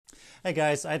Hey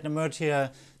guys, Mert here.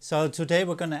 So today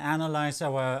we're going to analyze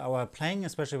our playing,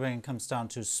 especially when it comes down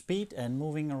to speed and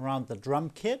moving around the drum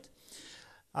kit.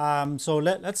 So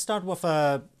let's start with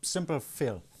a simple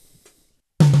fill.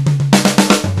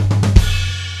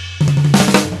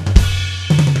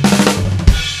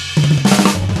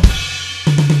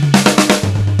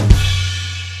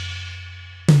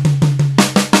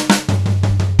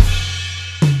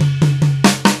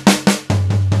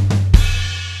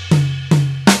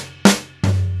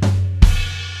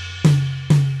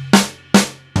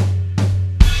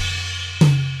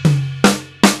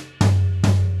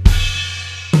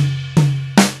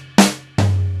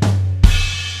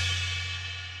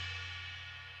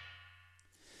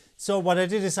 So what I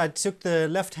did is I took the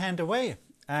left hand away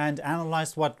and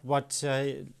analyzed what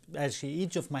actually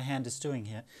each of my hand is doing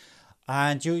here.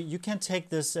 And you can take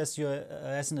this as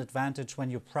an advantage when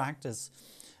you practice.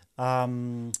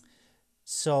 You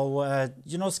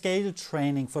know, scale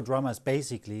training for drummers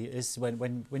basically is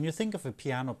when you think of a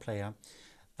piano player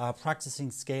practicing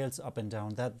scales up and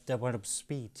down, that develops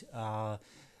speed.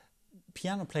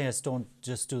 Piano players don't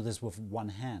just do this with one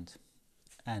hand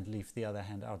and leave the other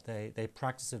hand out. They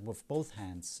practice it with both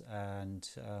hands and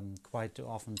quite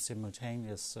often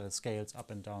simultaneous scales up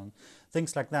and down,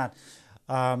 things like that.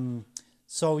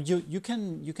 So you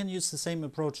can use the same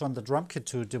approach on the drum kit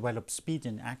to develop speed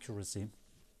and accuracy.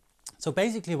 So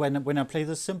basically when I play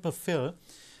this simple fill,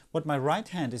 what my right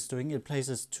hand is doing, it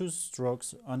places 2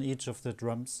 strokes on each of the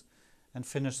drums and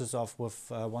finishes off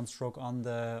with 1 stroke on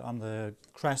the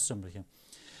crash cymbal here.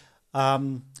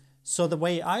 So the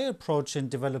way I approach in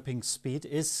developing speed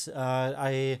is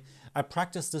I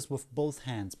practice this with both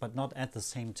hands, but not at the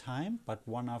same time, but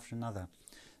one after another.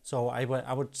 So I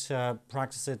would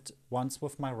practice it once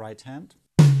with my right hand,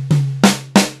 and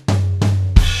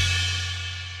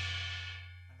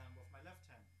then with my left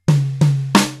hand.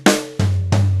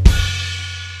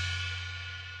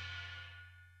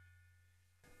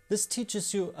 This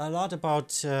teaches you a lot about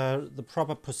the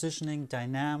proper positioning,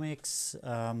 dynamics,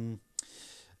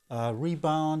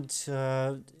 rebound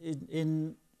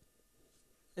in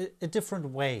a different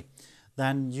way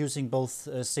than using both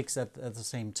sticks at the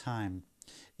same time.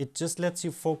 It just lets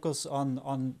you focus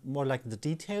on more like the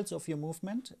details of your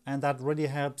movement, and that really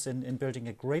helps in building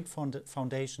a great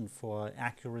foundation for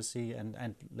accuracy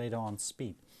and later on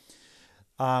speed.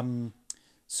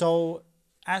 So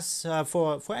as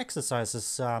for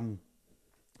exercises, I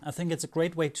think it's a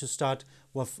great way to start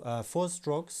with 4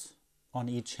 strokes on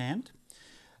each hand,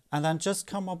 and then just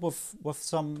come up with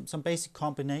some basic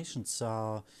combinations.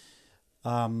 So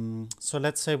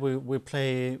let's say we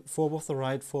play 4 with the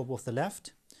right, 4 with the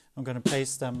left. I'm going to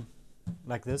place them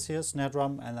like this here, snare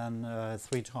drum, and then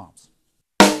 3 toms.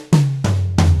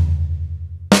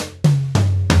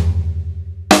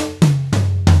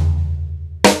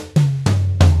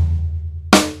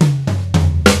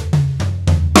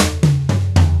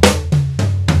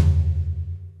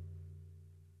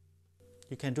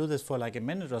 You can do this for like a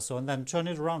minute or so and then turn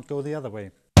it around, go the other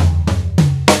way.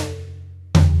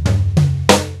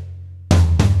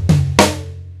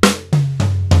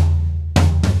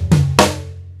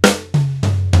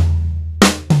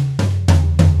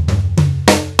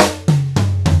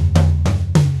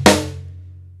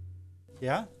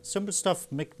 Yeah, simple stuff,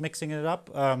 mixing it up,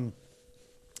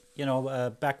 you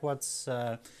know, backwards,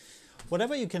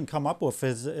 whatever you can come up with.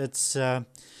 It's the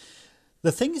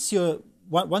thing is,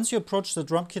 once you approach the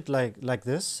drum kit like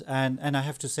this, and I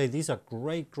have to say these are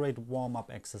great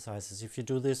warm-up exercises. If you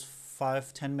do this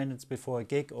 5-10 minutes before a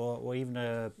gig or even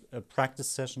a practice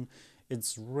session,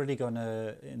 it's really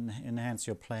gonna enhance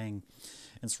your playing.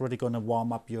 It's really gonna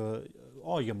warm up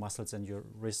all your muscles and your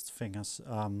wrist fingers.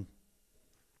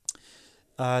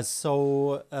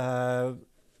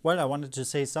 Well, I wanted to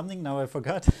say something, now I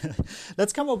forgot.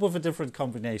 Let's come up with a different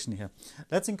combination here.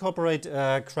 Let's incorporate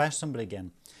crash cymbal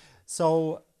again.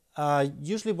 So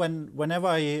usually whenever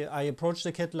I approach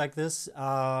the kit like this,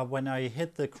 when I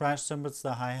hit the crash cymbals,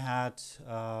 the hi-hat,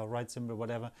 right cymbal,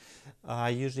 whatever, I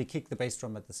usually kick the bass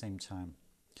drum at the same time.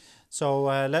 So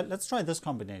let's try this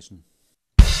combination.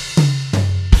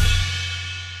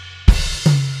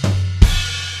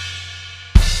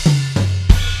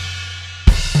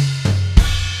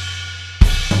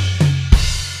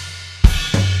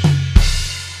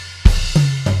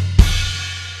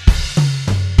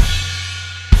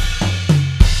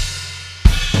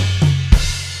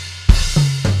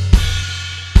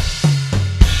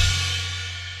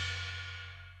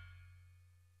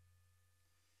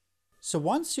 So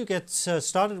once you get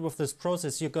started with this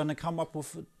process, you're going to come up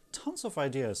with tons of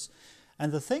ideas.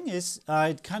 And the thing is,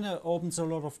 it kind of opens a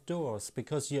lot of doors,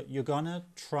 because you're gonna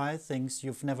try things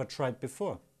you've never tried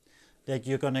before. Like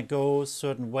you're gonna go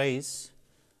certain ways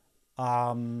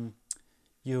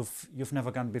you've never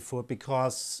gone before,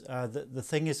 because the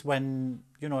thing is, when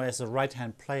as a right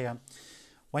hand player,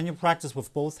 when you practice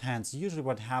with both hands, usually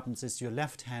what happens is your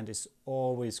left hand is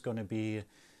always going to be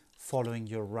following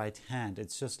your right hand.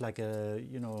 It's just like a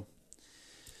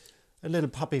little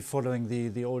puppy following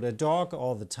the older dog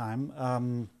all the time.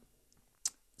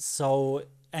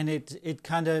 And it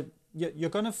kind of, you're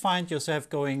going to find yourself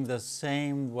going the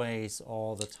same ways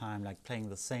all the time, like playing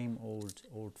the same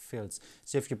old fields.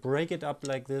 So if you break it up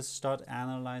like this, start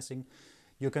analyzing,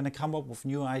 you're going to come up with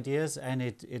new ideas, and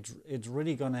it's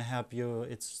really going to help you.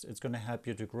 It's going to help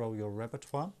you to grow your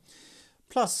repertoire.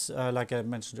 Plus, like I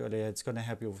mentioned earlier, it's going to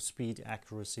help you with speed,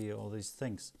 accuracy, all these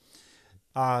things.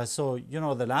 So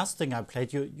the last thing I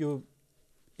played,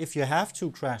 if you have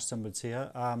two crash cymbals here,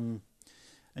 and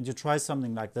you try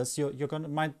something like this, you're going to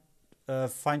might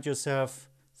find yourself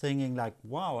thinking like,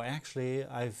 wow, actually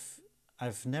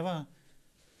I've never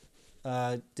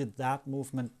did that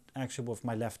movement actually with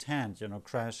my left hand.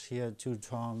 Crash here 2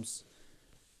 toms,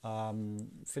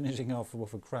 finishing off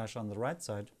with a crash on the right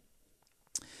side.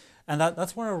 And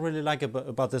that's what I really like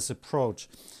about this approach.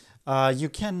 You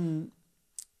can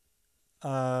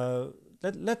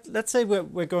let's say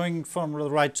we're going from the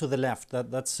right to the left.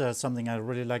 That's something I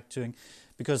really like doing,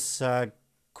 because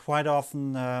quite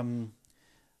often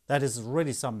that is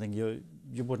really something you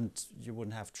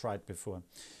wouldn't have tried before.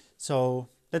 So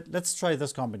let's try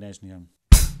this combination here.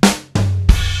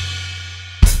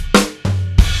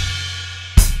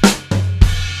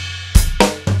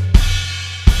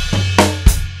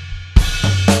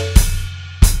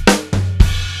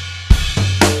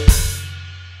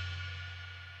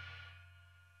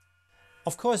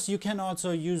 Of course, you can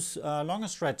also use longer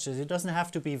stretches. It doesn't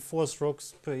have to be 4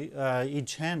 strokes per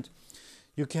each hand.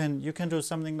 You can do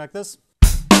something like this.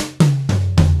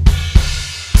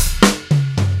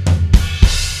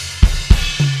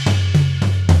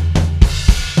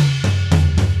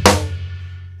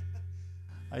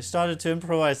 I started to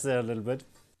improvise there a little bit.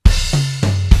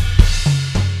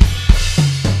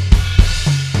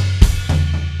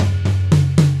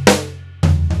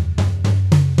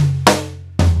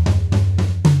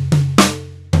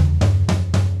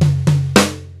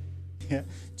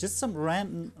 Just some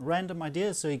random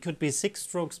ideas. So it could be 6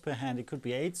 strokes per hand, it could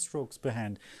be 8 strokes per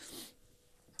hand.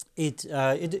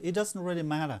 It doesn't really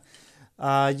matter.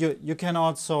 You can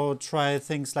also try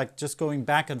things like just going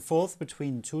back and forth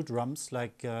between 2 drums.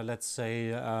 Like let's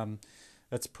say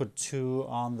let's put 2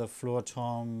 on the floor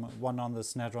tom, 1 on the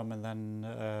snare drum, and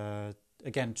then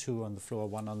again 2 on the floor,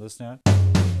 1 on the snare.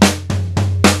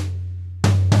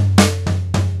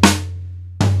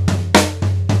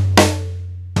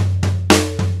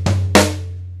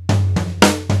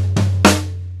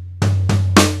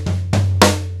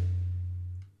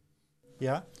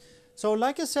 Yeah, so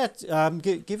like I said,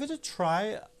 give it a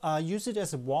try. Use it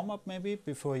as a warm-up maybe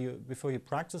before you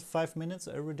practice 5 minutes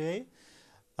every day.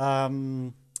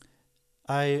 I'm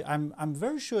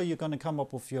very sure you're going to come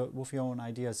up with your own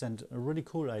ideas, and really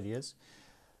cool ideas.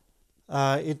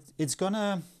 It's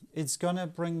gonna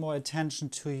bring more attention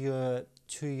to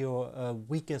your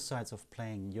weaker sides of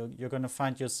playing. You're gonna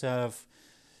find yourself.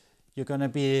 You're gonna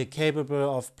be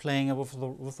capable of playing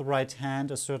with the right hand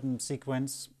a certain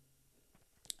sequence.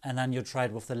 And then you try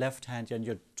it with the left hand, and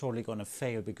you're totally going to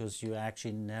fail, because you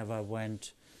actually never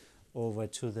went over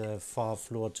to the far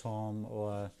floor tom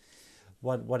or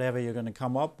whatever you're going to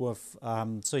come up with.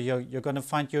 So you're going to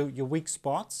find your weak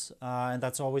spots, and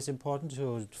that's always important,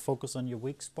 to focus on your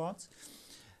weak spots.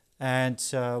 And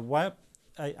well,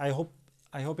 I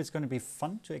hope it's going to be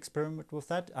fun to experiment with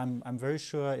that. I'm very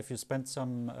sure if you spend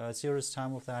some serious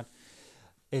time with that,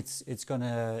 it's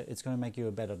gonna make you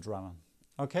a better drummer.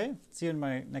 Okay, see you in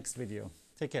my next video.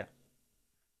 Take care.